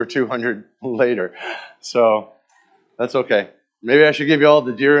or 200 later. So that's okay. Maybe I should give you all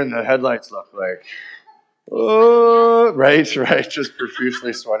the deer in the headlights look like. Oh, right, just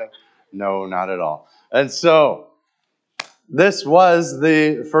profusely sweating. No, not at all. And so this was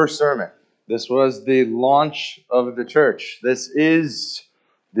the first sermon. This was the launch of the church. This is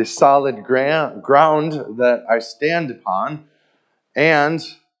the solid ground that I stand upon. And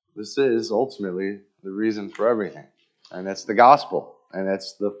this is ultimately the reason for everything. And it's the gospel. And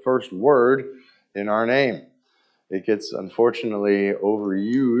it's the first word in our name. It gets, unfortunately,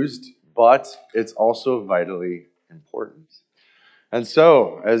 overused, but it's also vitally important. And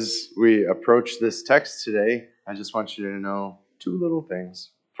so, as we approach this text today, I just want you to know two little things.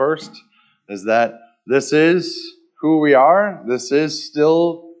 First is that this is who we are. This is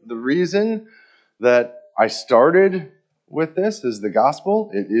still the reason that I started with this, is the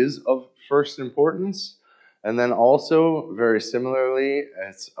gospel. It is of first importance. And then also, very similarly,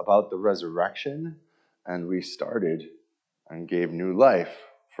 it's about the resurrection. And we started and gave new life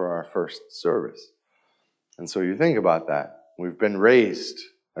for our first service. And so you think about that. We've been raised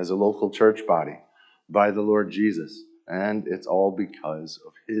as a local church body by the Lord Jesus. And it's all because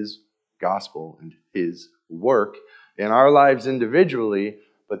of his gospel and his work in our lives individually,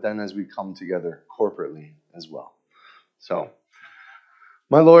 but then as we come together corporately as well. So,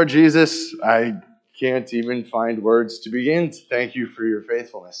 my Lord Jesus, I can't even find words to begin to thank you for your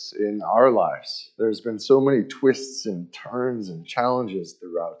faithfulness in our lives. There's been so many twists and turns and challenges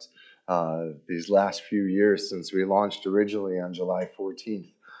throughout these last few years since we launched originally on July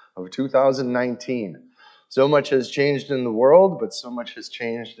 14th of 2019. So much has changed in the world, but so much has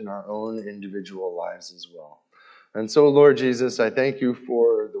changed in our own individual lives as well. And so, Lord Jesus, I thank you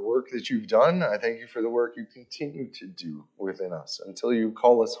for the work that you've done. I thank you for the work you continue to do within us until you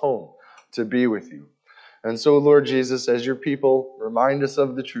call us home to be with you. And so, Lord Jesus, as your people, remind us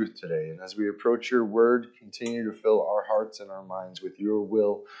of the truth today. And as we approach your word, continue to fill our hearts and our minds with your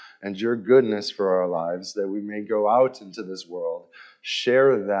will and your goodness for our lives, that we may go out into this world,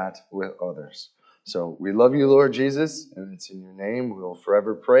 share that with others. So we love you, Lord Jesus, and it's in your name we will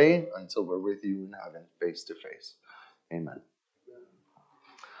forever pray until we're with you in heaven, face to face. Amen.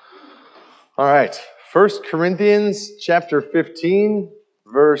 All right, 1 Corinthians chapter 15,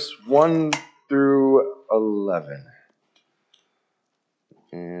 verse 1 through 11.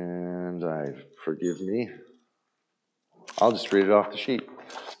 And forgive me, I'll just read it off the sheet.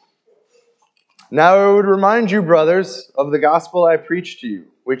 Now I would remind you, brothers, of the gospel I preached to you,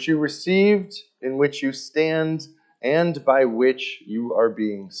 which you received, in which you stand, and by which you are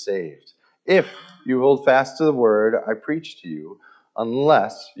being saved, if you hold fast to the word I preached to you,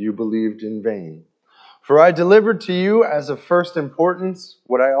 unless you believed in vain. For I delivered to you as of first importance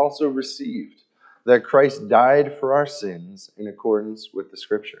what I also received, that Christ died for our sins in accordance with the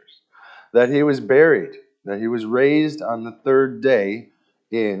Scriptures, that he was buried, that he was raised on the third day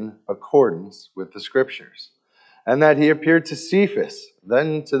in accordance with the Scriptures, and that he appeared to Cephas,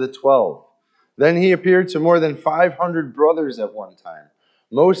 then to the 12. Then he appeared to more than 500 brothers at one time,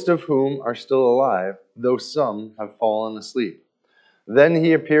 most of whom are still alive, though some have fallen asleep. Then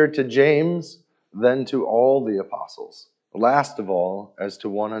he appeared to James, then to all the apostles. Last of all, as to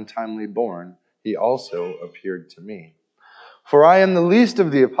one untimely born, he also appeared to me. For I am the least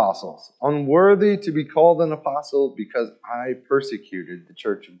of the apostles, unworthy to be called an apostle, because I persecuted the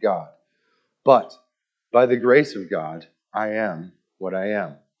church of God. But by the grace of God, I am what I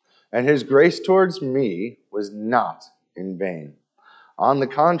am. And his grace towards me was not in vain. On the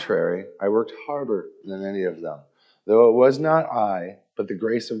contrary, I worked harder than any of them, though it was not I, but the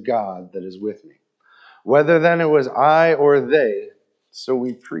grace of God that is with me. Whether then it was I or they, so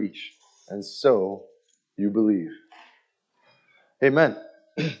we preach, and so you believe. Amen.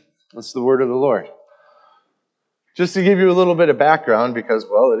 That's the word of the Lord. Just to give you a little bit of background, because,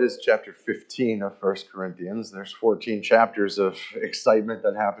 well, it is chapter 15 of 1 Corinthians. There's 14 chapters of excitement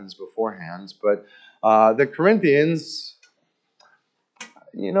that happens beforehand. But the Corinthians,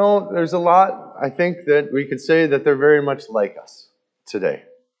 there's a lot, I think, that we could say that they're very much like us today.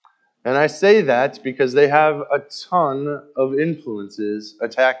 And I say that because they have a ton of influences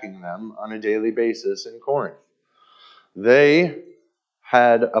attacking them on a daily basis in Corinth. They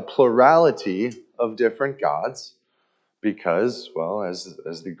had a plurality of different gods because, well, as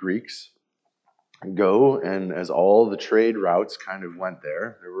the Greeks go and as all the trade routes kind of went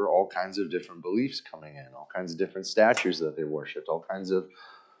there were all kinds of different beliefs coming in, all kinds of different statues that they worshipped, all kinds of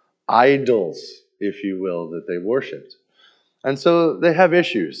idols, if you will, that they worshipped. And so they have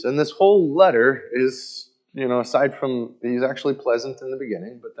issues. And this whole letter is aside from he's actually pleasant in the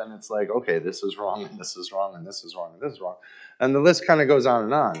beginning, but then it's like, okay, this is wrong, and this is wrong, and this is wrong, and this is wrong. And the list kind of goes on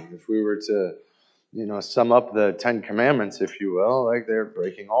and on. If we were to, sum up the 10 Commandments, if you will, like they're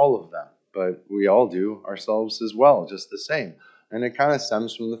breaking all of them. But we all do ourselves as well, just the same. And it kind of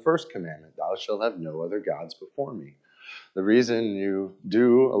stems from the first commandment, thou shalt have no other gods before me. The reason you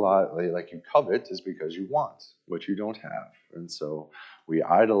do a lot, like you covet, is because you want what you don't have. And so we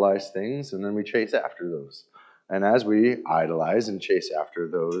idolize things and then we chase after those. And as we idolize and chase after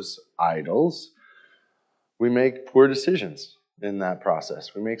those idols, we make poor decisions in that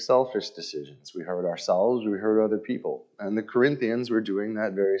process. We make selfish decisions. We hurt ourselves, we hurt other people. And the Corinthians were doing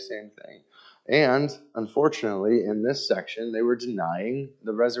that very same thing. And unfortunately, in this section, they were denying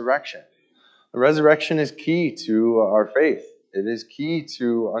the resurrection. The resurrection is key to our faith. It is key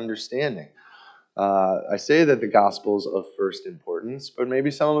to understanding. I say that the gospel is of first importance, but maybe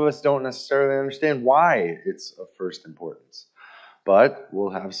some of us don't necessarily understand why it's of first importance. But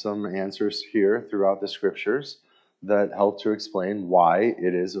we'll have some answers here throughout the scriptures that help to explain why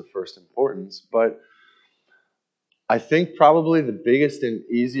it is of first importance. But I think probably the biggest and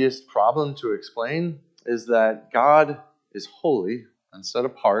easiest problem to explain is that God is holy and set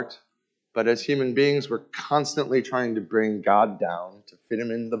apart, but as human beings, we're constantly trying to bring God down to fit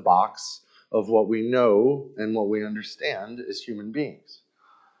him in the box of what we know and what we understand as human beings.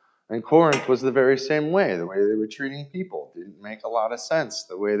 And Corinth was the very same way. The way they were treating people didn't make a lot of sense.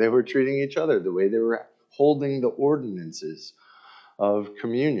 The way they were treating each other, the way they were holding the ordinances of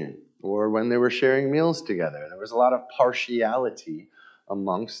communion, or when they were sharing meals together. There was a lot of partiality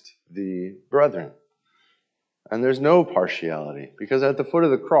amongst the brethren. And there's no partiality, because at the foot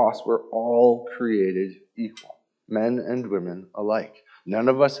of the cross, we're all created equal, men and women alike. None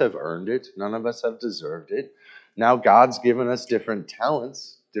of us have earned it. None of us have deserved it. Now God's given us different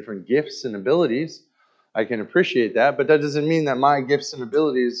talents, different gifts and abilities. I can appreciate that, but that doesn't mean that my gifts and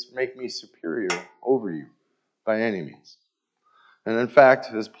abilities make me superior over you by any means. And in fact,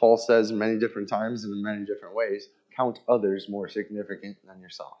 as Paul says many different times and in many different ways, count others more significant than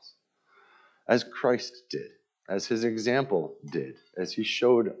yourselves. As Christ did, as his example did, as he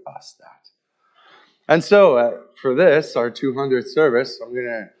showed us that. And so for this, our 200th service, I'm going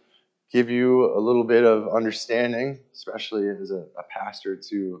to give you a little bit of understanding, especially as a pastor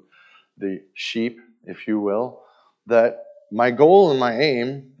to the sheep, if you will, that my goal and my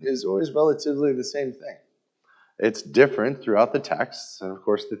aim is always relatively the same thing. It's different throughout the texts, and of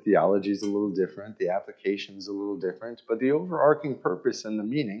course the theology is a little different, the application is a little different, but the overarching purpose and the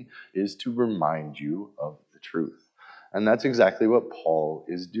meaning is to remind you of the truth. And that's exactly what Paul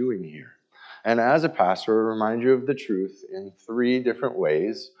is doing here. And as a pastor, I remind you of the truth in 3 different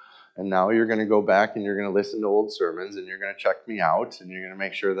ways. And now you're going to go back and you're going to listen to old sermons and you're going to check me out and you're going to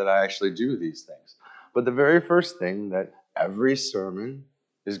make sure that I actually do these things. But the very first thing that every sermon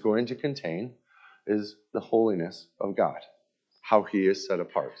is going to contain is the holiness of God, how he is set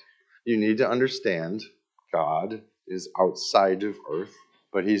apart. You need to understand God is outside of earth,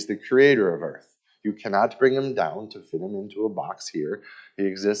 but he's the creator of earth. You cannot bring him down to fit him into a box here. He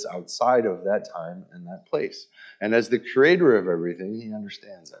exists outside of that time and that place. And as the creator of everything, he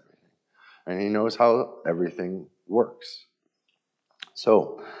understands everything. And he knows how everything works.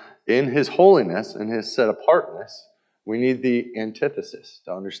 So, in his holiness and his set apartness, we need the antithesis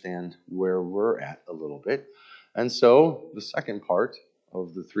to understand where we're at a little bit. And so, the second part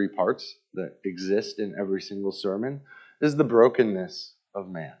of the 3 parts that exist in every single sermon is the brokenness of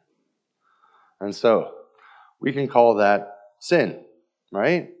man. And so, we can call that sin,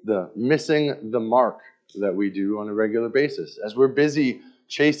 right? The missing the mark that we do on a regular basis. As we're busy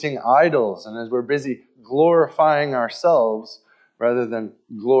chasing idols and as we're busy glorifying ourselves rather than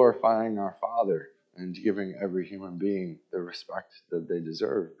glorifying our Father and giving every human being the respect that they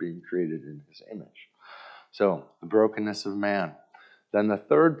deserve, being created in his image. So, the brokenness of man. Then the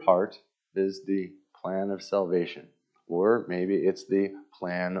third part is the plan of salvation. Or maybe it's the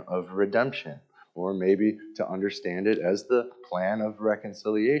plan of redemption. Or maybe to understand it as the plan of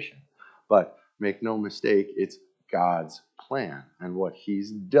reconciliation. But make no mistake, it's God's plan and what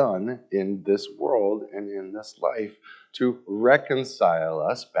he's done in this world and in this life to reconcile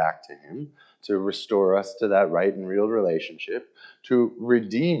us back to him, to restore us to that right and real relationship, to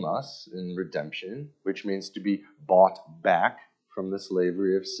redeem us in redemption, which means to be bought back from the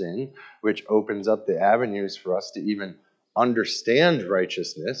slavery of sin, which opens up the avenues for us to even understand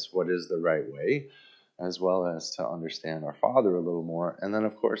righteousness, what is the right way, as well as to understand our Father a little more. And then,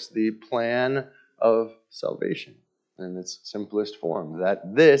 of course, the plan of salvation in its simplest form,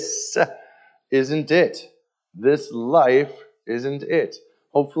 that this isn't it. This life isn't it.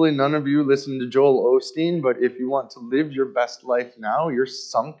 Hopefully none of you listen to Joel Osteen, but if you want to live your best life now, you're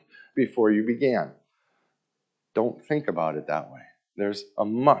sunk before you began. Don't think about it that way. There's a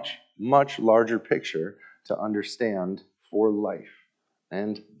much, much larger picture to understand for life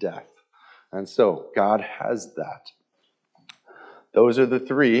and death. And so God has that. Those are the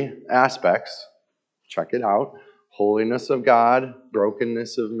three aspects. Check it out. Holiness of God,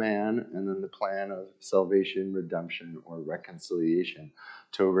 brokenness of man, and then the plan of salvation, redemption, or reconciliation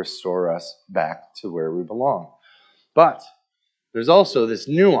to restore us back to where we belong. But there's also this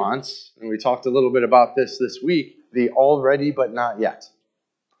nuance, and we talked a little bit about this week, the already but not yet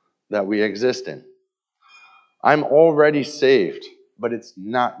that we exist in. I'm already saved, but it's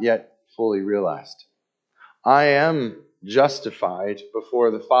not yet fully realized. I am justified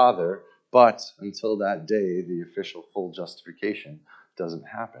before the Father, but until that day, the official full justification doesn't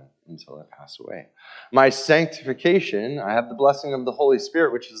happen until I pass away. My sanctification, I have the blessing of the Holy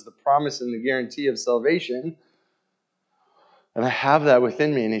Spirit, which is the promise and the guarantee of salvation. And I have that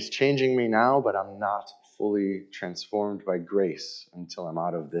within me, and He's changing me now, but I'm not fully transformed by grace until I'm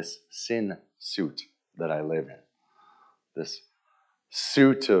out of this sin suit that I live in. This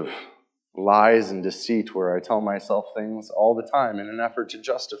suit of lies and deceit where I tell myself things all the time in an effort to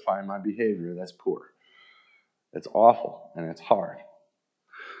justify my behavior that's poor. It's awful and it's hard.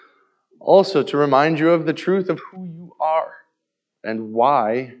 Also, to remind you of the truth of who you are and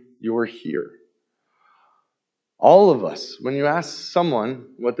why you're here. All of us, when you ask someone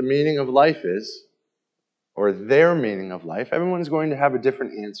what the meaning of life is, or their meaning of life, everyone's going to have a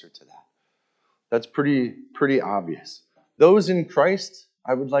different answer to that. That's pretty obvious. Those in Christ,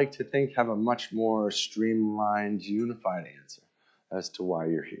 I would like to think, have a much more streamlined, unified answer as to why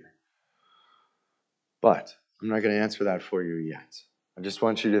you're here. But I'm not going to answer that for you yet. I just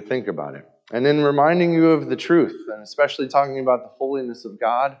want you to think about it. And in reminding you of the truth, and especially talking about the holiness of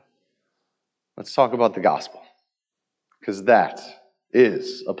God, let's talk about the gospel. Because that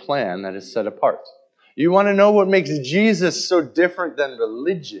is a plan that is set apart. You want to know what makes Jesus so different than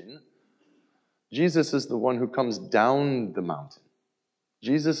religion? Jesus is the one who comes down the mountain.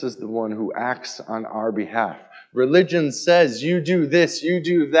 Jesus is the one who acts on our behalf. Religion says, you do this, you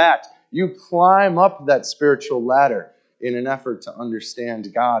do that. You climb up that spiritual ladder in an effort to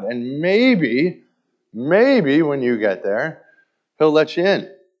understand God. And maybe when you get there, He'll let you in,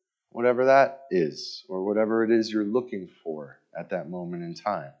 whatever that is, or whatever it is you're looking for at that moment in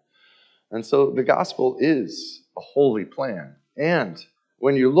time. And so the gospel is a holy plan. And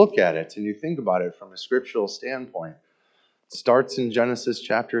when you look at it and you think about it from a scriptural standpoint, it starts in Genesis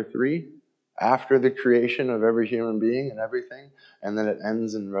chapter 3, after the creation of every human being and everything, and then it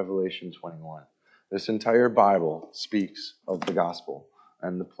ends in Revelation 21. This entire Bible speaks of the gospel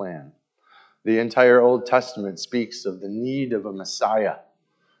and the plan. The entire Old Testament speaks of the need of a Messiah.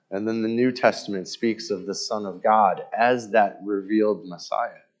 And then the New Testament speaks of the Son of God as that revealed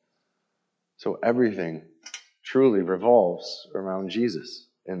Messiah. So everything truly revolves around Jesus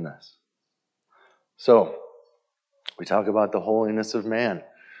in this. So we talk about the holiness of man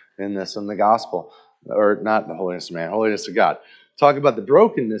in this in the gospel. Or not the holiness of man, holiness of God. Talk about the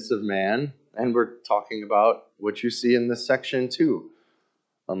brokenness of man, and we're talking about what you see in this section too.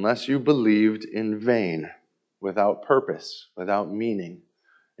 Unless you believed in vain, without purpose, without meaning,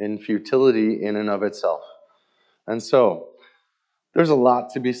 in futility in and of itself. And so, there's a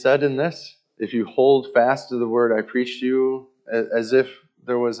lot to be said in this. If you hold fast to the word I preached to you, as if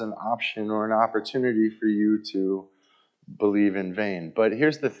there was an option or an opportunity for you to believe in vain. But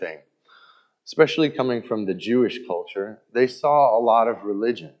here's the thing, especially coming from the Jewish culture, they saw a lot of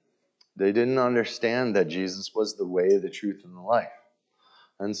religion. They didn't understand that Jesus was the way, the truth, and the life.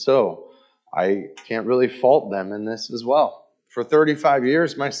 And so, I can't really fault them in this as well. For 35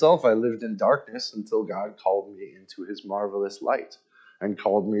 years myself, I lived in darkness until God called me into His marvelous light and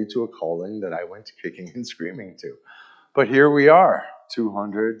called me to a calling that I went kicking and screaming to. But here we are,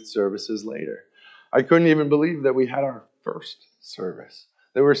 200 services later. I couldn't even believe that we had our first service.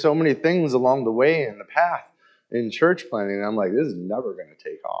 There were so many things along the way in the path in church planning, and I'm like, this is never going to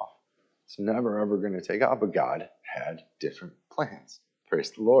take off. It's never, ever going to take off. But God had different plans.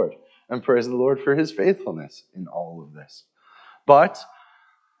 Praise the Lord. And praise the Lord for His faithfulness in all of this. But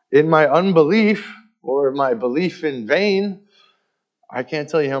in my unbelief, or my belief in vain, I can't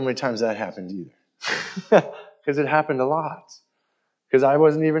tell you how many times that happened either. Because it happened a lot. Because I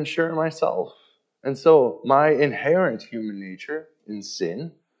wasn't even sure myself. And so my inherent human nature in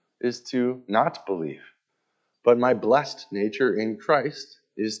sin is to not believe. But my blessed nature in Christ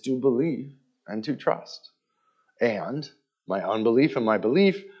is to believe and to trust. And my unbelief and my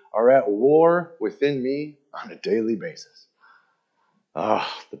belief are at war within me on a daily basis.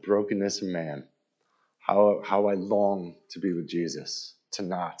 The brokenness of man. How I long to be with Jesus, to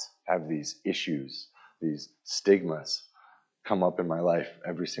not have these issues, these stigmas come up in my life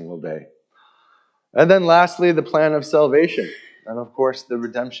every single day. And then lastly, the plan of salvation. And of course, the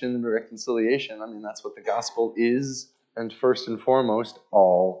redemption and the reconciliation. I mean, that's what the gospel is, and first and foremost,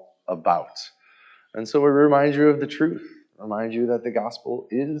 all about. And so we remind you of the truth, remind you that the gospel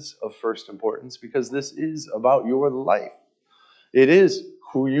is of first importance because this is about your life. It is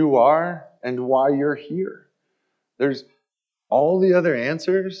who you are and why you're here. There's all the other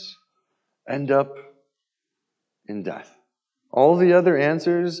answers end up in death. All the other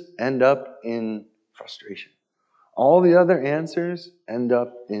answers end up in frustration. All the other answers end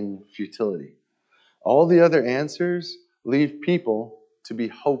up in futility. All the other answers leave people to be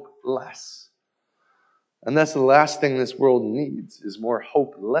hopeless. And that's the last thing this world needs, is more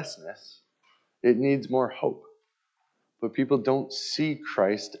hopelessness. It needs more hope. But people don't see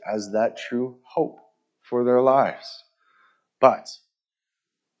Christ as that true hope for their lives. But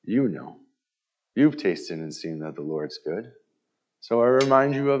you know, you've tasted and seen that the Lord's good. So I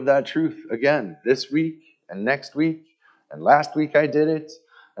remind you of that truth again this week and next week. And last week I did it.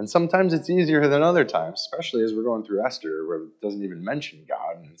 And sometimes it's easier than other times, especially as we're going through Esther, where it doesn't even mention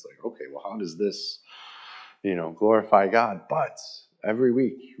God. And it's like, okay, well, how does this, glorify God? But every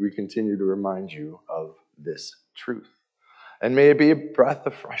week we continue to remind you of this truth. And may it be a breath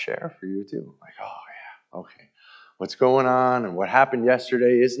of fresh air for you too. Like, oh yeah, okay. What's going on and what happened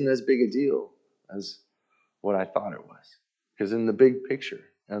yesterday isn't as big a deal as what I thought it was. Because in the big picture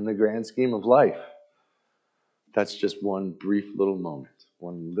and the grand scheme of life, that's just one brief little moment,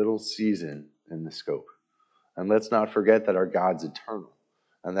 one little season in the scope. And let's not forget that our God's eternal,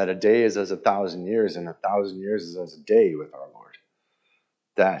 and that a day is as 1,000 years, and 1,000 years is as a day with our Lord.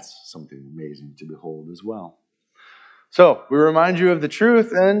 That's something amazing to behold as well. So, we remind you of the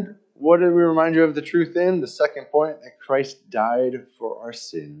truth, and what did we remind you of the truth in? The second point, that Christ died for our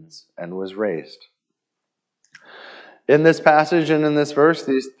sins and was raised. In this passage and in this verse,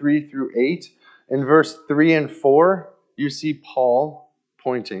 these 3 through 8, in verse 3 and 4, you see Paul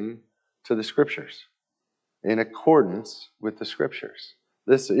pointing to the Scriptures in accordance with the Scriptures.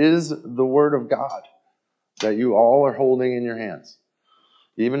 This is the Word of God that you all are holding in your hands.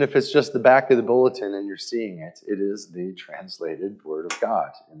 Even if it's just the back of the bulletin and you're seeing it, it is the translated Word of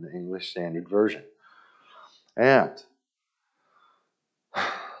God in the English Standard Version. And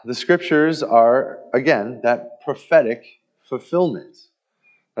the Scriptures are, again, that prophetic fulfillment.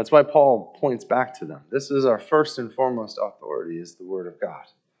 That's why Paul points back to them. This is our first and foremost authority, is the Word of God.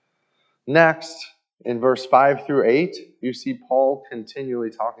 Next, in verse 5 through 8, you see Paul continually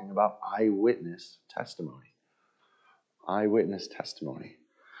talking about eyewitness testimony. Eyewitness testimony.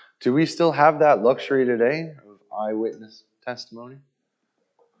 Do we still have that luxury today of eyewitness testimony?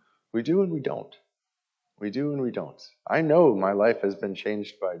 We do and we don't. We do and we don't. I know my life has been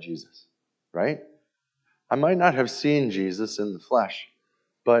changed by Jesus, right? I might not have seen Jesus in the flesh,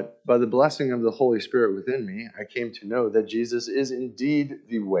 but by the blessing of the Holy Spirit within me, I came to know that Jesus is indeed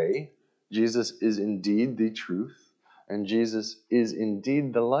the way, Jesus is indeed the truth, and Jesus is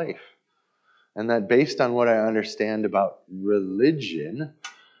indeed the life. And that based on what I understand about religion,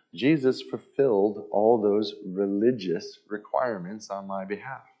 Jesus fulfilled all those religious requirements on my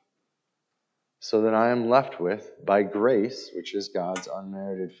behalf. So that I am left with, by grace, which is God's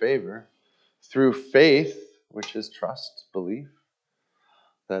unmerited favor, through faith, which is trust, belief,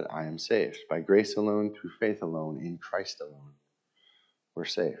 that I am saved. By grace alone, through faith alone, in Christ alone, we're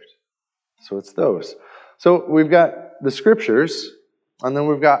saved. So it's those. So we've got the Scriptures, and then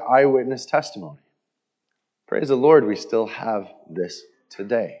we've got eyewitness testimony. Praise the Lord, we still have this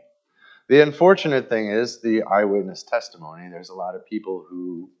today. The unfortunate thing is the eyewitness testimony. There's a lot of people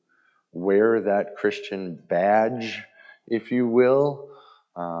who wear that Christian badge, if you will,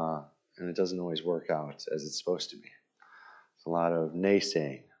 and it doesn't always work out as it's supposed to be. It's a lot of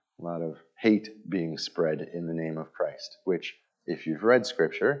naysaying, a lot of hate being spread in the name of Christ, which, if you've read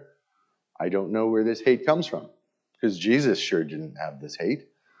Scripture, I don't know where this hate comes from, because Jesus sure didn't have this hate.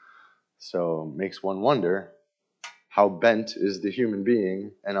 So it makes one wonder, how bent is the human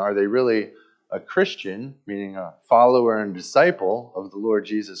being, and are they really a Christian, meaning a follower and disciple of the Lord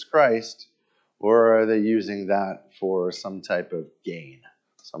Jesus Christ, or are they using that for some type of gain,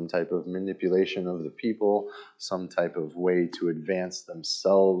 some type of manipulation of the people, some type of way to advance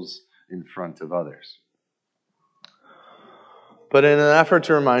themselves in front of others? But in an effort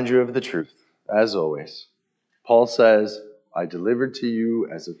to remind you of the truth, as always, Paul says, I delivered to you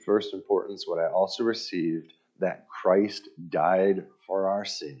as of first importance what I also received, that Christ died for our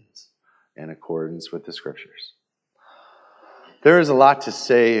sins in accordance with the Scriptures. There is a lot to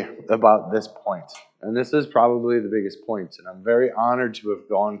say about this point, and this is probably the biggest point, and I'm very honored to have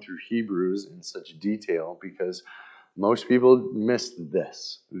gone through Hebrews in such detail because most people miss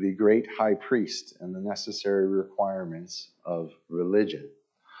this, the great high priest and the necessary requirements of religion.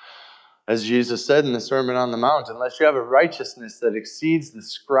 As Jesus said in the Sermon on the Mount, unless you have a righteousness that exceeds the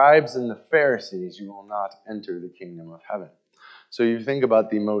scribes and the Pharisees, you will not enter the kingdom of heaven. So you think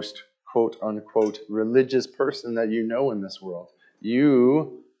about the most quote-unquote religious person that you know in this world.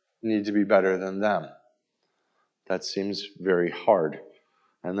 You need to be better than them. That seems very hard.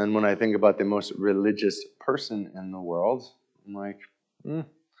 And then when I think about the most religious person in the world, I'm like, I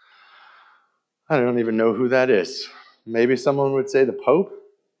don't even know who that is. Maybe someone would say the Pope,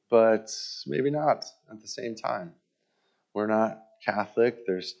 but maybe not at the same time. We're not Catholic.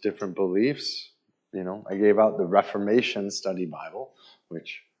 There's different beliefs. I gave out the Reformation Study Bible,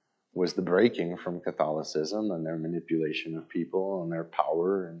 which was the breaking from Catholicism and their manipulation of people and their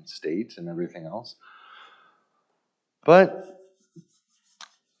power and state and everything else. But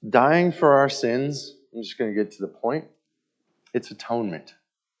dying for our sins, I'm just going to get to the point, it's atonement.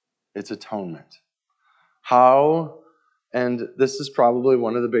 It's atonement. How, and this is probably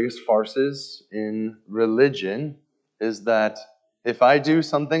one of the biggest farces in religion, is that if I do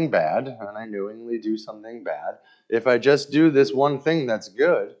something bad, and I knowingly do something bad, if I just do this one thing that's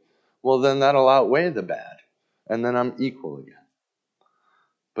good, well, then that'll outweigh the bad, and then I'm equal again.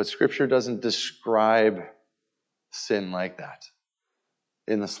 But Scripture doesn't describe sin like that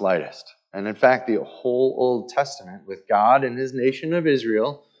in the slightest. And in fact, the whole Old Testament, with God and his nation of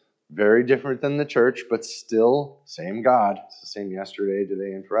Israel, very different than the church, but still same God. It's the same yesterday,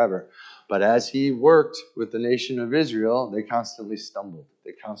 today, and forever. But as he worked with the nation of Israel, they constantly stumbled.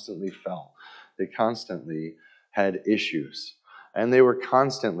 They constantly fell. They constantly had issues. And they were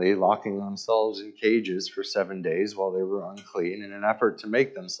constantly locking themselves in cages for 7 days while they were unclean in an effort to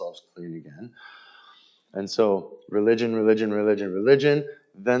make themselves clean again. And so religion.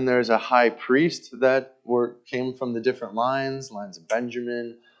 Then there's a high priest that came from the different lines of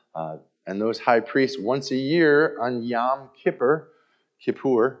Benjamin. And those high priests, once a year on Yom Kippur, we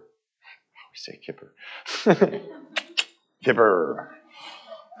say Kippur. Kippur.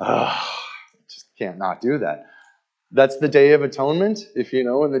 Just can't not do that. That's the Day of Atonement, if you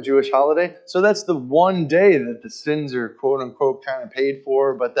know, in the Jewish holiday. So that's the one day that the sins are quote-unquote kind of paid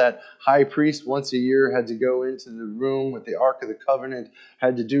for, but that high priest once a year had to go into the room with the Ark of the Covenant,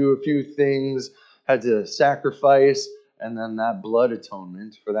 had to do a few things, had to sacrifice, and then that blood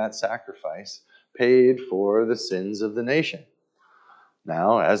atonement for that sacrifice paid for the sins of the nation.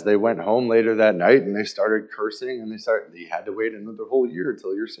 Now, as they went home later that night and they started cursing, and they had to wait another whole year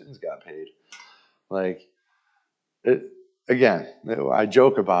until your sins got paid. Again, I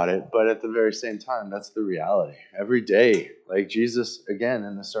joke about it, but at the very same time, that's the reality. Every day, like Jesus, again,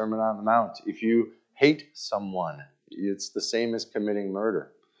 in the Sermon on the Mount, if you hate someone, it's the same as committing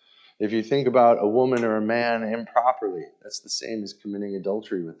murder. If you think about a woman or a man improperly, that's the same as committing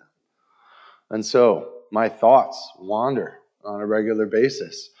adultery with them. And so, my thoughts wander on a regular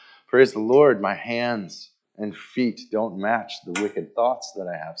basis. Praise the Lord, my hands and feet don't match the wicked thoughts that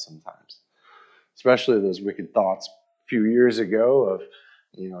I have sometimes. Especially those wicked thoughts a few years ago of,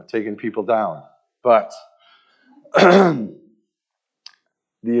 taking people down. But the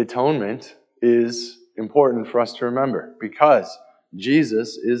atonement is important for us to remember because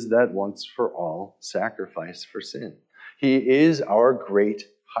Jesus is that once for all sacrifice for sin. He is our great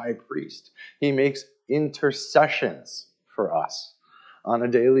high priest. He makes intercessions for us on a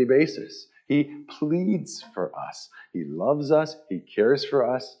daily basis. He pleads for us. He loves us. He cares for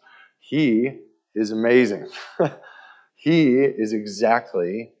us. He is amazing. He is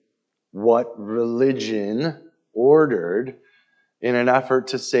exactly what religion ordered in an effort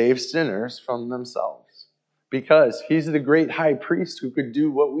to save sinners from themselves. Because he's the great high priest who could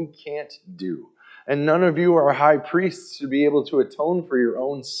do what we can't do. And none of you are high priests to be able to atone for your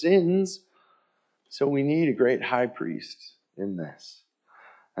own sins. So we need a great high priest in this.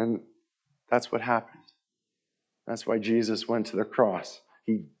 And that's what happened. That's why Jesus went to the cross.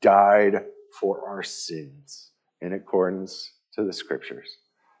 He died for our sins in accordance to the Scriptures,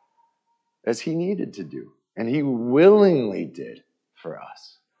 as he needed to do. And he willingly did for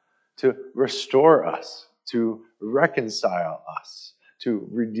us, to restore us, to reconcile us, to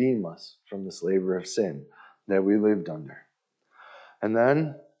redeem us from the slavery of sin that we lived under. And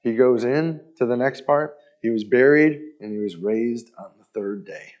then he goes in to the next part. He was buried and he was raised on the third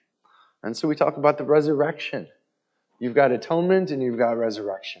day. And so we talk about the resurrection. You've got atonement and you've got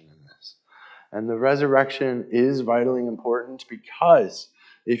resurrection in this. And the resurrection is vitally important because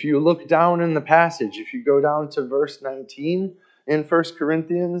if you look down in the passage, if you go down to verse 19, In 1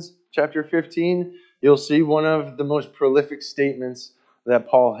 Corinthians chapter 15, you'll see one of the most prolific statements that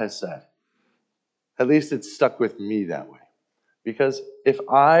Paul has said. At least it's stuck with me that way. Because if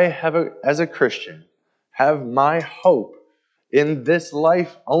I as a Christian, have my hope in this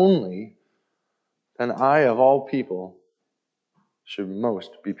life only, then I, of all people, should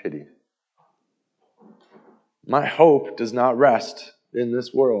most be pitied. My hope does not rest in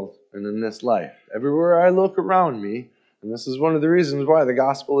this world and in this life. Everywhere I look around me, and this is one of the reasons why the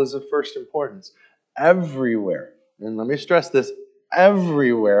gospel is of first importance, everywhere, and let me stress this,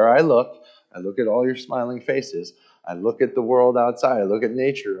 everywhere I look at all your smiling faces, I look at the world outside, I look at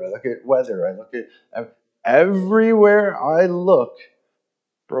nature, I look at weather, I look at everywhere I look,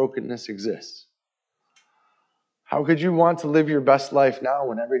 brokenness exists. How could you want to live your best life now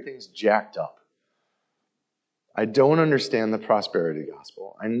when everything's jacked up? I don't understand the prosperity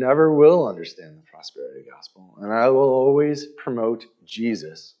gospel. I never will understand the prosperity gospel. And I will always promote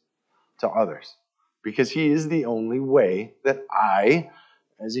Jesus to others because he is the only way that I,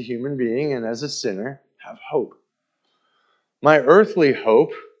 as a human being and as a sinner, have hope. My earthly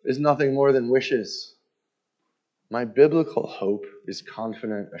hope is nothing more than wishes. My biblical hope is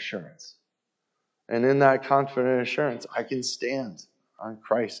confident assurance. And in that confident assurance, I can stand on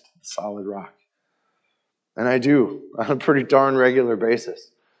Christ, the solid rock. And I do on a pretty darn regular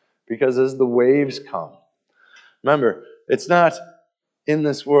basis. Because as the waves come, remember, it's not in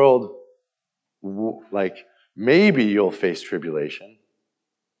this world like maybe you'll face tribulation.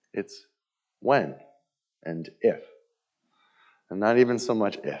 It's when and if. And not even so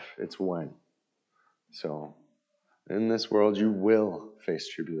much if, it's when. So, in this world you will face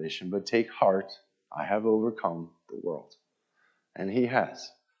tribulation, but take heart, I have overcome the world. And he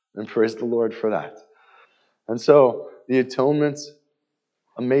has. And praise the Lord for that. And so, the atonement's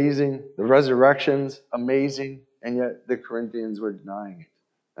amazing, the resurrection's amazing, and yet the Corinthians were denying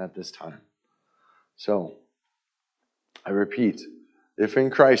it at this time. So, I repeat, if in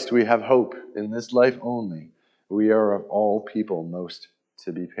Christ we have hope in this life only, we are of all people most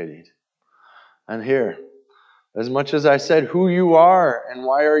to be pitied. And here, as much as I said who you are and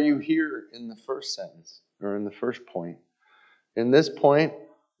why are you here in the first sentence, or in the first point, in this point,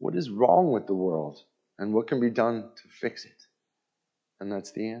 what is wrong with the world and what can be done to fix it? And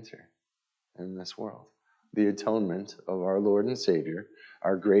that's the answer in this world. The atonement of our Lord and Savior,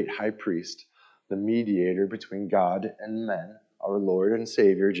 our great high priest, the mediator between God and men, our Lord and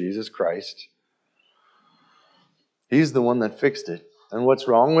Savior, Jesus Christ. He's the one that fixed it. And what's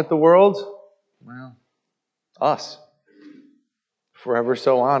wrong with the world? Well, us. If we're ever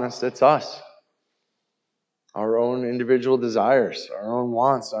so honest, it's us. Our own individual desires, our own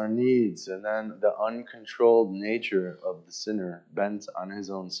wants, our needs, and then the uncontrolled nature of the sinner bent on his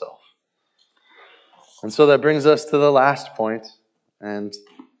own self. And so that brings us to the last point, and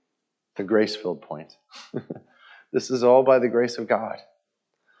the grace-filled point. This is all by the grace of God.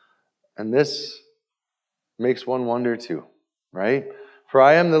 And this makes one wonder too, right? For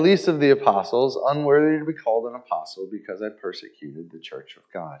I am the least of the apostles, unworthy to be called an apostle because I persecuted the church of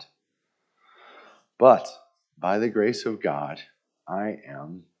God. But by the grace of God, I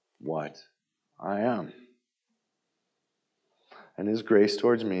am what I am. And his grace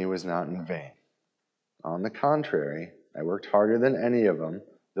towards me was not in vain. On the contrary, I worked harder than any of them,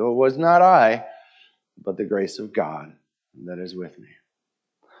 though it was not I, but the grace of God that is with me.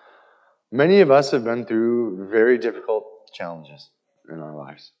 Many of us have been through very difficult challenges in our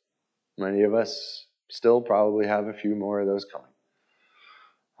lives. Many of us still probably have a few more of those coming.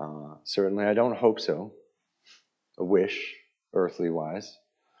 Certainly, I don't hope so. A wish, earthly wise.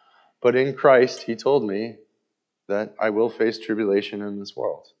 But in Christ, he told me that I will face tribulation in this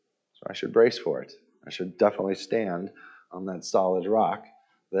world. So I should brace for it. I should definitely stand on that solid rock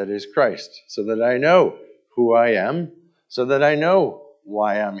that is Christ, so that I know who I am, so that I know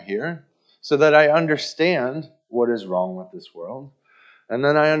why I'm here, so that I understand what is wrong with this world, and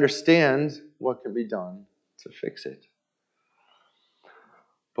then I understand what can be done to fix it.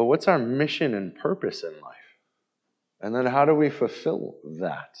 But what's our mission and purpose in life? And then how do we fulfill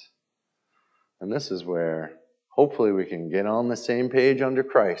that? And this is where hopefully we can get on the same page under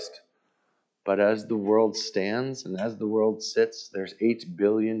Christ. But as the world stands and as the world sits, there's 8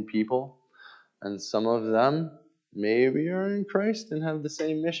 billion people, and some of them maybe are in Christ and have the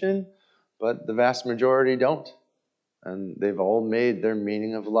same mission, but the vast majority don't. And they've all made their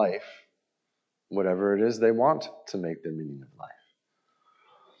meaning of life whatever it is they want to make their meaning of life.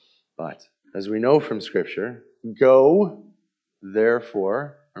 But as we know from Scripture, go,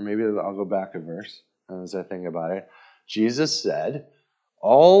 therefore, or maybe I'll go back a verse as I think about it. Jesus said,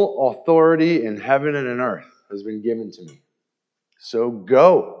 all authority in heaven and in earth has been given to me. So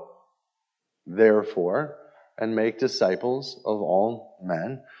go, therefore, and make disciples of all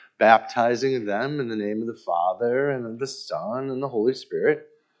men, baptizing them in the name of the Father and of the Son and the Holy Spirit,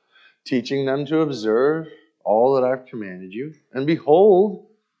 teaching them to observe all that I've commanded you. And behold,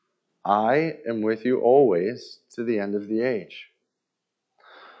 I am with you always to the end of the age.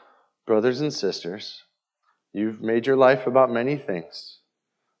 Brothers and sisters, you've made your life about many things.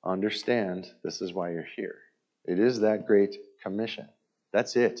 Understand this is why you're here. It is that great commission.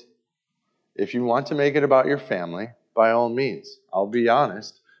 That's it. If you want to make it about your family, by all means, I'll be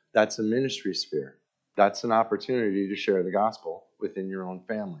honest, that's a ministry sphere. That's an opportunity to share the gospel within your own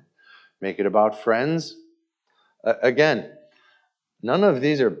family. Make it about friends. Again, none of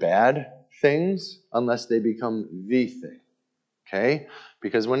these are bad things unless they become the thing. Okay?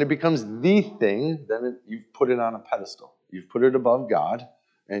 Because when it becomes the thing, then you've put it on a pedestal. You've put it above God,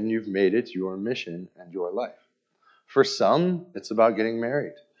 and you've made it your mission and your life. For some, it's about getting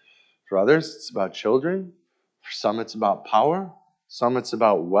married. For others, it's about children. For some, it's about power. Some, it's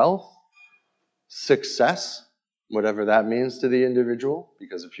about wealth, success, whatever that means to the individual.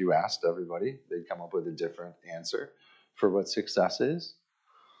 Because if you asked everybody, they'd come up with a different answer for what success is.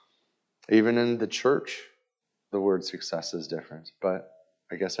 Even in the church, the word success is different. But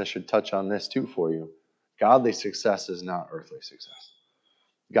I guess I should touch on this too for you. Godly success is not earthly success.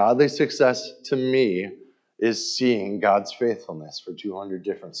 Godly success to me is seeing God's faithfulness for 200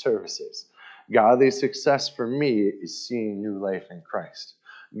 different services. Godly success for me is seeing new life in Christ.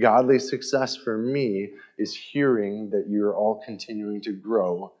 Godly success for me is hearing that you're all continuing to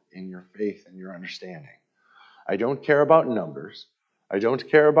grow in your faith and your understanding. I don't care about numbers. I don't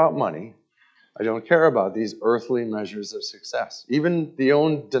care about money. I don't care about these earthly measures of success. Even the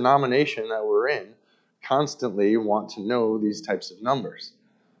own denomination that we're in constantly want to know these types of numbers,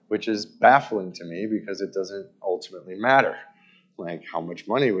 which is baffling to me because it doesn't ultimately matter. Like how much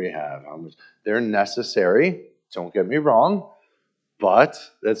money we have, how much they're necessary, don't get me wrong, but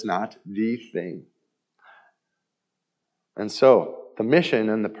that's not the thing. And so the mission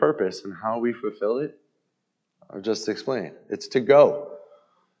and the purpose and how we fulfill it, I'll just explain. It's to go.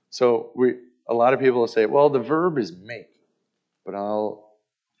 So a lot of people will say, well, the verb is make, but I'll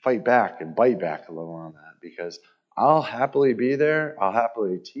fight back and bite back a little on that because I'll happily be there. I'll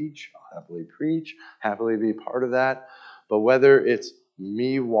happily teach. I'll happily preach, happily be part of that. But whether it's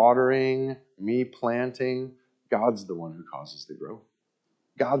me watering, me planting, God's the one who causes the growth.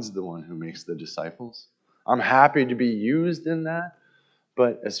 God's the one who makes the disciples. I'm happy to be used in that.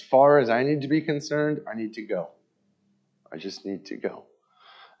 But as far as I need to be concerned, I need to go. I just need to go.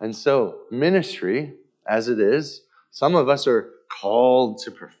 And so ministry, as it is, some of us are called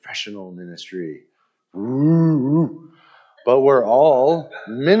to professional ministry. Ooh. But we're all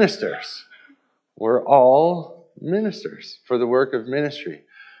ministers. We're all ministers for the work of ministry.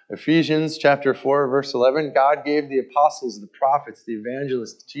 Ephesians chapter 4, verse 11, God gave the apostles, the prophets, the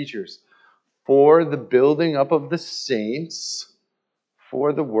evangelists, the teachers for the building up of the saints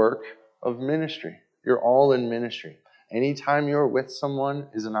for the work of ministry. You're all in ministry. Anytime you're with someone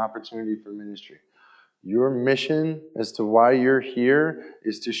is an opportunity for ministry. Your mission as to why you're here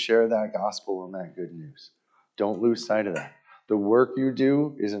is to share that gospel and that good news. Don't lose sight of that. The work you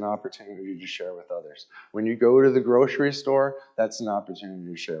do is an opportunity to share with others. When you go to the grocery store, that's an opportunity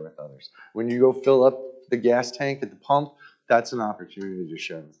to share with others. When you go fill up the gas tank at the pump, that's an opportunity to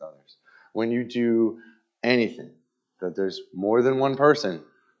share with others. When you do anything that there's more than one person,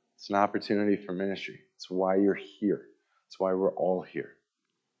 it's an opportunity for ministry. It's why you're here. It's why we're all here.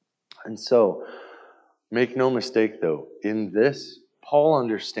 And so, make no mistake though, in this, Paul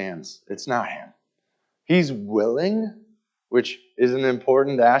understands it's not him. He's willing, which is an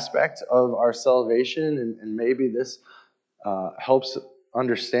important aspect of our salvation, and maybe this helps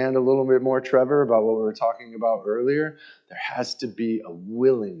understand a little bit more, Trevor, about what we were talking about earlier. There has to be a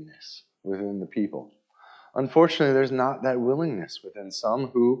willingness within the people. Unfortunately, there's not that willingness within some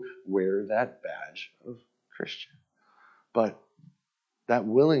who wear that badge of Christian. But that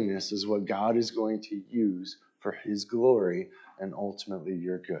willingness is what God is going to use for His glory and ultimately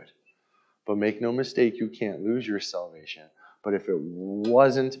your good. But make no mistake, you can't lose your salvation. But if it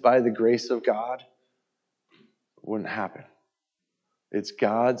wasn't by the grace of God, it wouldn't happen. It's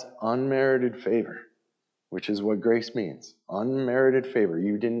God's unmerited favor, which is what grace means. Unmerited favor.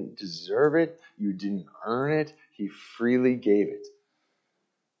 You didn't deserve it. You didn't earn it. He freely gave it.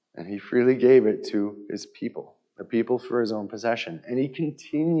 And He freely gave it to His people, the people for His own possession. And He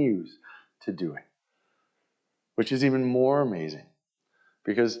continues to do it, which is even more amazing.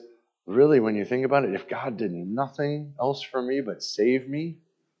 Because really, when you think about it, if God did nothing else for me but save me,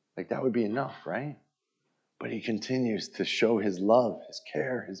 like that would be enough, right? But he continues to show his love, his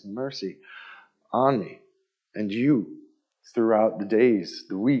care, his mercy on me and you throughout the days,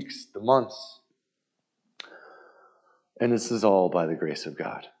 the weeks, the months. And this is all by the grace of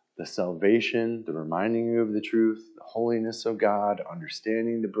God. The salvation, the reminding you of the truth, the holiness of God,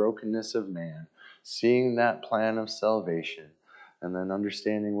 understanding the brokenness of man, seeing that plan of salvation, and then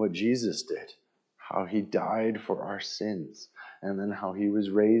understanding what Jesus did, how he died for our sins, and then how he was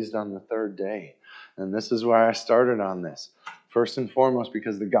raised on the third day. And this is why I started on this. First and foremost,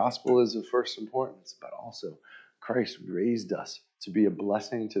 because the gospel is of first importance, but also Christ raised us to be a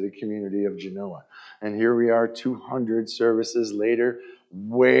blessing to the community of Genoa. And here we are 200 services later,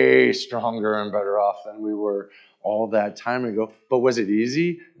 way stronger and better off than we were all that time ago. But was it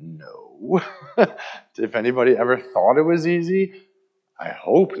easy? No. If anybody ever thought it was easy, I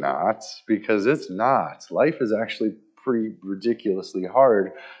hope not, because it's not. Life is actually pretty ridiculously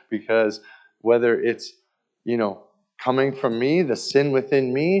hard, because whether it's, coming from me, the sin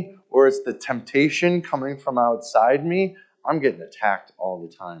within me, or it's the temptation coming from outside me, I'm getting attacked all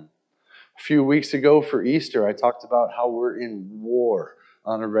the time. A few weeks ago for Easter, I talked about how we're in war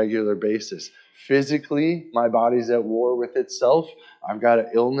on a regular basis. Physically, my body's at war with itself. I've got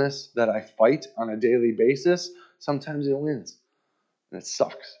an illness that I fight on a daily basis. Sometimes it wins. And it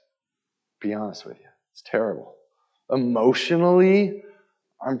sucks. Be honest with you. It's terrible. Emotionally,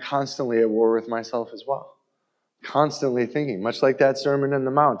 I'm constantly at war with myself as well. Constantly thinking, much like that Sermon on the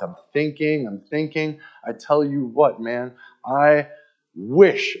Mount. I'm thinking. I tell you what, man, I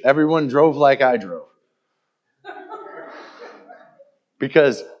wish everyone drove like I drove.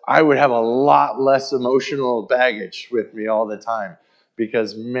 Because I would have a lot less emotional baggage with me all the time.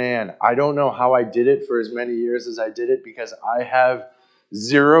 Because, man, I don't know how I did it for as many years as I did it, because I have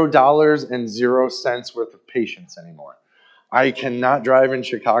 $0 and 0 cents worth of patience anymore. I cannot drive in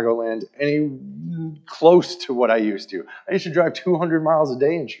Chicagoland any close to what I used to. I used to drive 200 miles a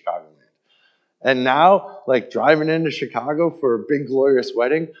day in Chicagoland. And now, like driving into Chicago for a big, glorious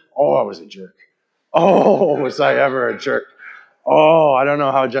wedding, I was a jerk. Oh, was I ever a jerk. Oh, I don't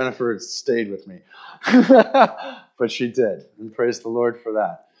know how Jennifer stayed with me. But she did. And praise the Lord for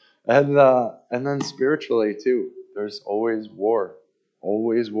that. And then spiritually, too, there's always war.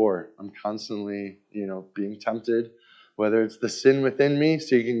 Always war. I'm constantly, being tempted. Whether it's the sin within me,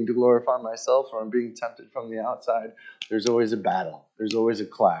 seeking to glorify myself, or I'm being tempted from the outside, there's always a battle. There's always a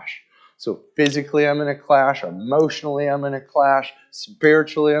clash. So physically, I'm in a clash. Emotionally, I'm in a clash.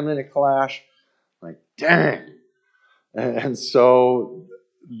 Spiritually, I'm in a clash. Like, dang. And so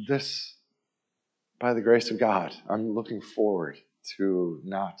this, by the grace of God, I'm looking forward to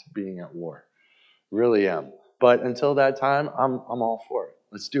not being at war. Really am. But until that time, I'm all for it.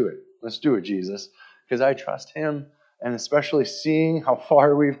 Let's do it. Let's do it, Jesus. Because I trust him. And especially seeing how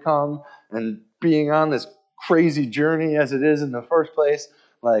far we've come and being on this crazy journey as it is in the first place,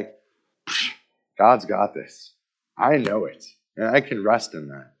 like, God's got this. I know it. And I can rest in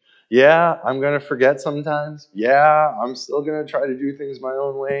that. Yeah, I'm going to forget sometimes. Yeah, I'm still going to try to do things my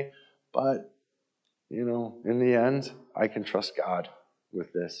own way. But, in the end, I can trust God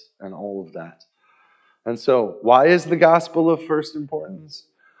with this and all of that. And so, why is the gospel of first importance?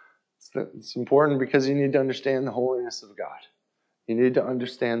 It's important because you need to understand the holiness of God. You need to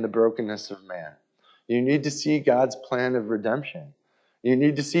understand the brokenness of man. You need to see God's plan of redemption. You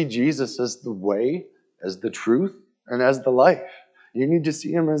need to see Jesus as the way, as the truth, and as the life. You need to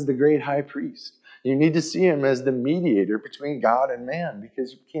see him as the great high priest. You need to see him as the mediator between God and man,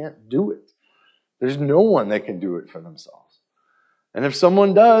 because you can't do it. There's no one that can do it for themselves. And if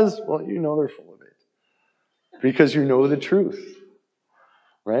someone does, well, they're full of it. Because you know the truth.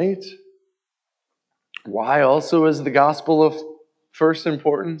 Right? Why also is the gospel of first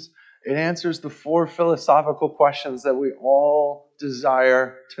importance? It answers the 4 philosophical questions that we all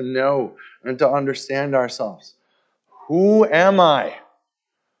desire to know and to understand ourselves. Who am I?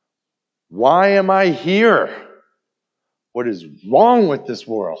 Why am I here? What is wrong with this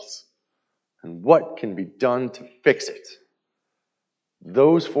world? And what can be done to fix it?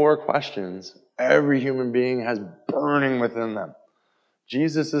 Those 4 questions, every human being has burning within them.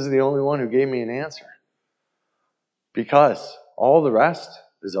 Jesus is the only one who gave me an answer. Because all the rest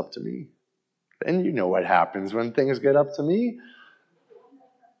is up to me. And you know what happens when things get up to me?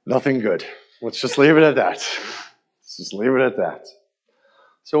 Nothing good. Let's just leave it at that. Let's just leave it at that.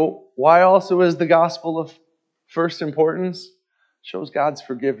 So why also is the gospel of first importance? It shows God's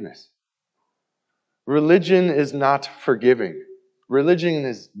forgiveness. Religion is not forgiving. Religion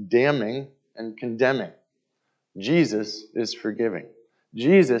is damning and condemning. Jesus is forgiving.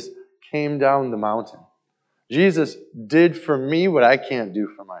 Jesus came down the mountain. Jesus did for me what I can't do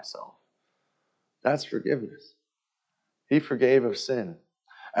for myself. That's forgiveness. He forgave of sin.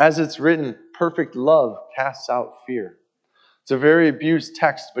 As it's written, perfect love casts out fear. It's a very abused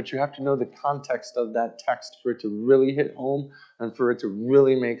text, but you have to know the context of that text for it to really hit home and for it to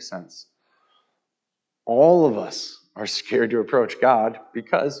really make sense. All of us are scared to approach God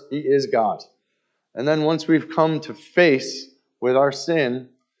because He is God. And then once we've come to face with our sin,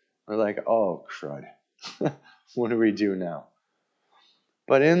 we're like, oh, crud. What do we do now?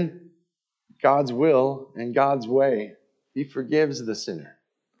 But in God's will and God's way, He forgives the sinner.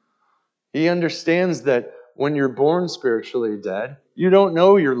 He understands that when you're born spiritually dead, you don't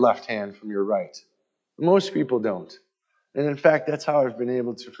know your left hand from your right. Most people don't. And in fact, that's how I've been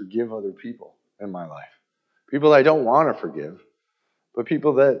able to forgive other people in my life. People I don't want to forgive, but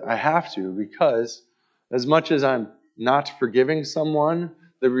people that I have to, because as much as I'm not forgiving someone,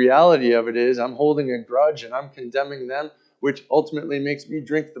 the reality of it is I'm holding a grudge and I'm condemning them, which ultimately makes me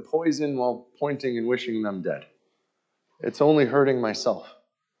drink the poison while pointing and wishing them dead. It's only hurting myself.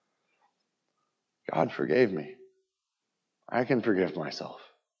 God forgave me. I can forgive myself.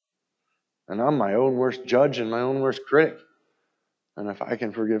 And I'm my own worst judge and my own worst critic. And if I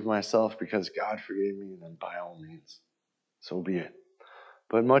can forgive myself because God forgave me, then by all means, so be it.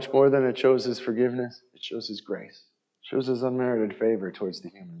 But much more than it shows His forgiveness, it shows His grace. It shows His unmerited favor towards the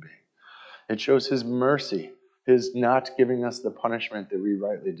human being. It shows His mercy, His not giving us the punishment that we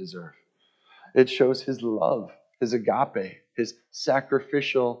rightly deserve. It shows His love, His agape, His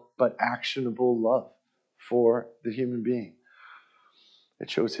sacrificial but actionable love for the human being. It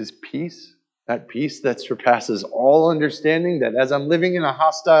shows His peace, that peace that surpasses all understanding, that as I'm living in a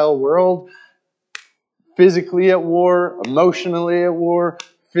hostile world, physically at war, emotionally at war,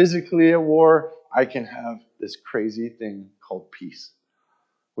 physically at war, I can have this crazy thing called peace,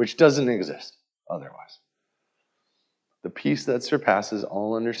 which doesn't exist otherwise. The peace that surpasses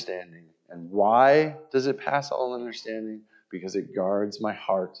all understanding. And why does it pass all understanding? Because it guards my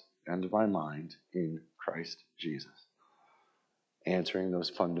heart and my mind in Christ Jesus. Answering those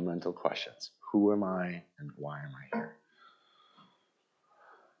fundamental questions. Who am I and why am I here?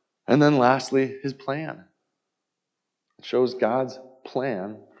 And then lastly, His plan. It shows God's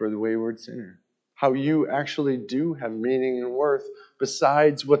plan for the wayward sinner. How you actually do have meaning and worth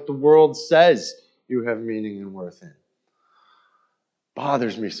besides what the world says you have meaning and worth in.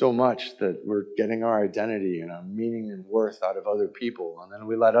 Bothers me so much that we're getting our identity and our meaning and worth out of other people, and then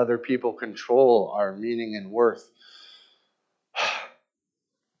we let other people control our meaning and worth.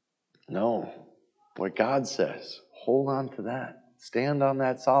 No. What God says, hold on to that. Stand on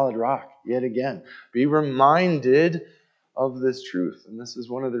that solid rock yet again. Be reminded of this truth. And this is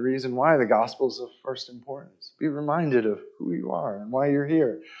one of the reasons why the gospel is of first importance. Be reminded of who you are and why you're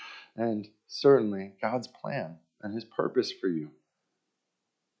here. And certainly God's plan and His purpose for you.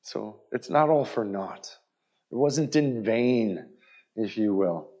 So it's not all for naught. It wasn't in vain, if you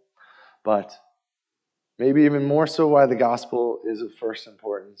will. But maybe even more so why the gospel is of first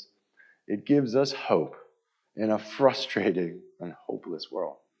importance. It gives us hope in a frustrating and hopeless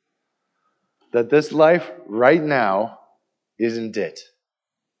world. That this life right now isn't it.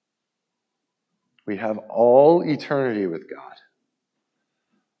 We have all eternity with God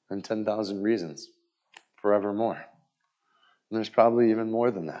and 10,000 reasons forevermore. And there's probably even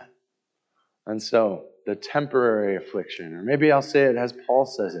more than that. And so the temporary affliction, or maybe I'll say it as Paul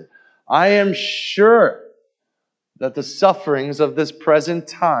says it, I am sure that the sufferings of this present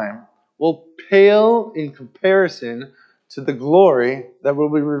time will pale in comparison to the glory that will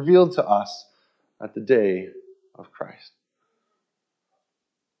be revealed to us at the day of Christ.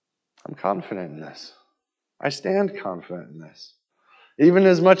 I'm confident in this. I stand confident in this. Even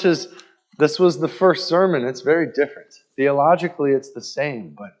as much as this was the first sermon, it's very different. Theologically, it's the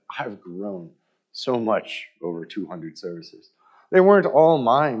same, but I've grown so much over 200 services. They weren't all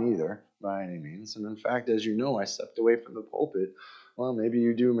mine either, by any means. And in fact, as you know, I stepped away from the pulpit. Well, maybe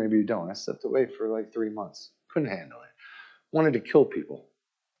you do, maybe you don't. I stepped away for like 3 months. Couldn't handle it. Wanted to kill people.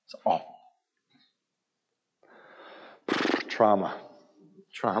 It's awful. Trauma.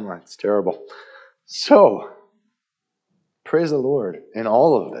 It's terrible. So, praise the Lord in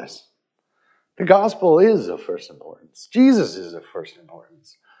all of this. The gospel is of first importance. Jesus is of first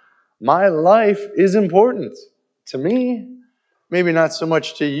importance. My life is important to me. Maybe not so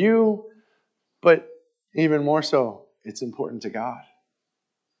much to you, but even more so, it's important to God.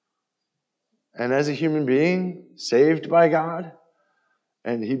 And as a human being, saved by God,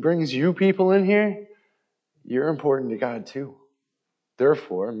 and He brings you people in here, you're important to God too.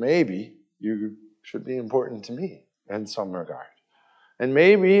 Therefore, maybe you should be important to me in some regard. And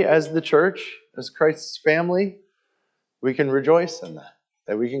maybe as the church, as Christ's family, we can rejoice in that.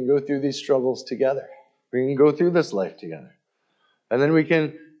 that we can go through these struggles together. We can go through this life together. And then we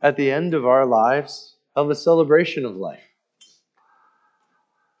can, at the end of our lives, have a celebration of life.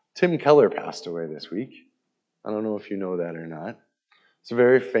 Tim Keller passed away this week. I don't know if you know that or not. He's a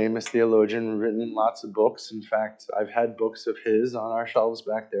very famous theologian, written lots of books. In fact, I've had books of his on our shelves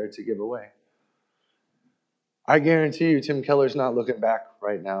back there to give away. I guarantee you Tim Keller's not looking back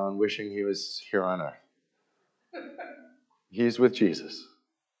right now and wishing he was here on earth. He's with Jesus,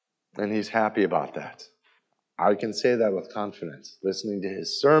 and he's happy about that. I can say that with confidence. Listening to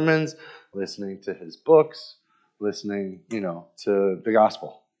his sermons, listening to his books, listening, to the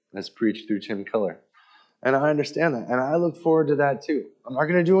gospel that's preached through Tim Keller. And I understand that. And I look forward to that too. I'm not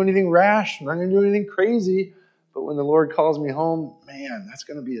going to do anything rash. I'm not going to do anything crazy. But when the Lord calls me home, man, that's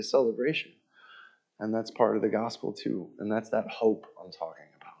going to be a celebration. And that's part of the gospel too. And that's that hope I'm talking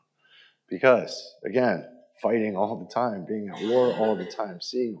about. Because, again, fighting all the time, being at war all the time,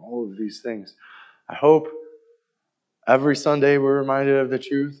 seeing all of these things. I hope every Sunday we're reminded of the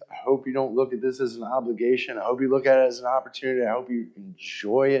truth. I hope you don't look at this as an obligation. I hope you look at it as an opportunity. I hope you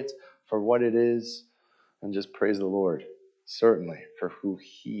enjoy it for what it is. And just praise the Lord, certainly, for who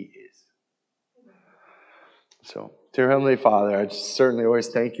He is. So, dear Heavenly Father, I just certainly always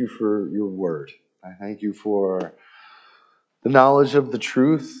thank you for your word. I thank you for the knowledge of the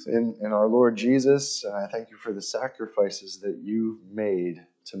truth in our Lord Jesus. And I thank you for the sacrifices that you've made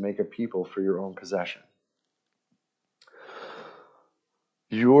to make a people for your own possession.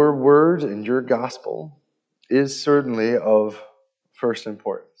 Your word and your gospel is certainly of first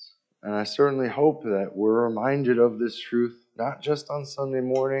importance. And I certainly hope that we're reminded of this truth, not just on Sunday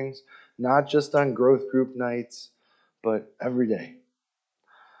mornings, not just on growth group nights, but every day.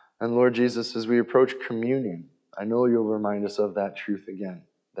 And Lord Jesus, as we approach communion, I know you'll remind us of that truth again,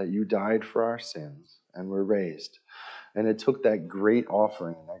 that you died for our sins and were raised. And it took that great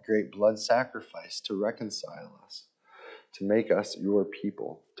offering, that great blood sacrifice to reconcile us, to make us your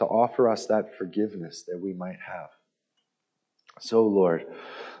people, to offer us that forgiveness that we might have. So, Lord,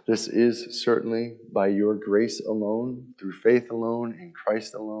 this is certainly by your grace alone, through faith alone, in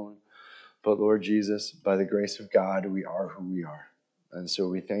Christ alone. But Lord Jesus, by the grace of God, we are who we are. And so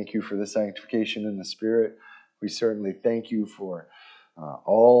we thank you for the sanctification in the Spirit. We certainly thank you for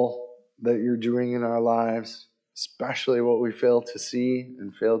all that you're doing in our lives, especially what we fail to see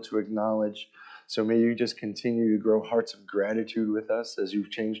and fail to acknowledge. So may you just continue to grow hearts of gratitude with us as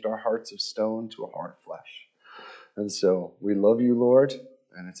you've changed our hearts of stone to a heart of flesh. And so we love you, Lord,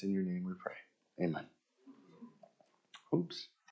 and it's in your name we pray. Amen. Oops.